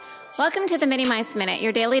Welcome to the Minnie Mice Minute,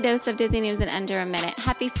 your daily dose of Disney news in under a minute.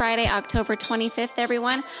 Happy Friday, October 25th,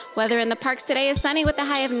 everyone. Weather in the parks today is sunny with a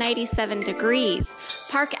high of 97 degrees.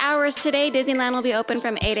 Park hours today, Disneyland will be open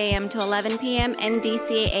from 8 a.m. to 11 p.m. and DC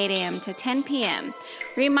 8 a.m. to 10 p.m.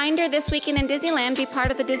 Reminder, this weekend in Disneyland, be part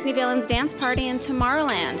of the Disney Villains Dance Party in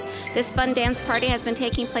Tomorrowland. This fun dance party has been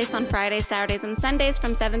taking place on Fridays, Saturdays, and Sundays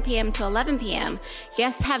from 7 p.m. to 11 p.m.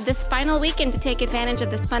 Guests have this final weekend to take advantage of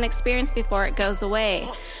this fun experience before it goes away.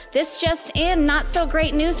 This just in, not so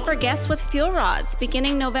great news for guests with fuel rods.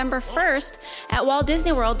 Beginning November 1st, at Walt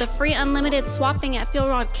Disney World, the free unlimited swapping at Fuel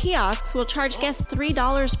Rod Kiosks will charge guests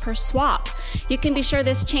 $3 per swap. You can be sure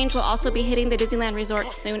this change will also be hitting the Disneyland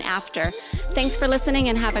Resort soon after. Thanks for listening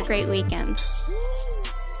and have a great weekend.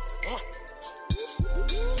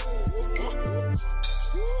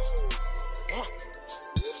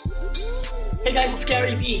 Hey guys, it's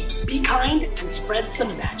Gary V. Be kind and spread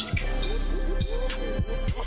some magic.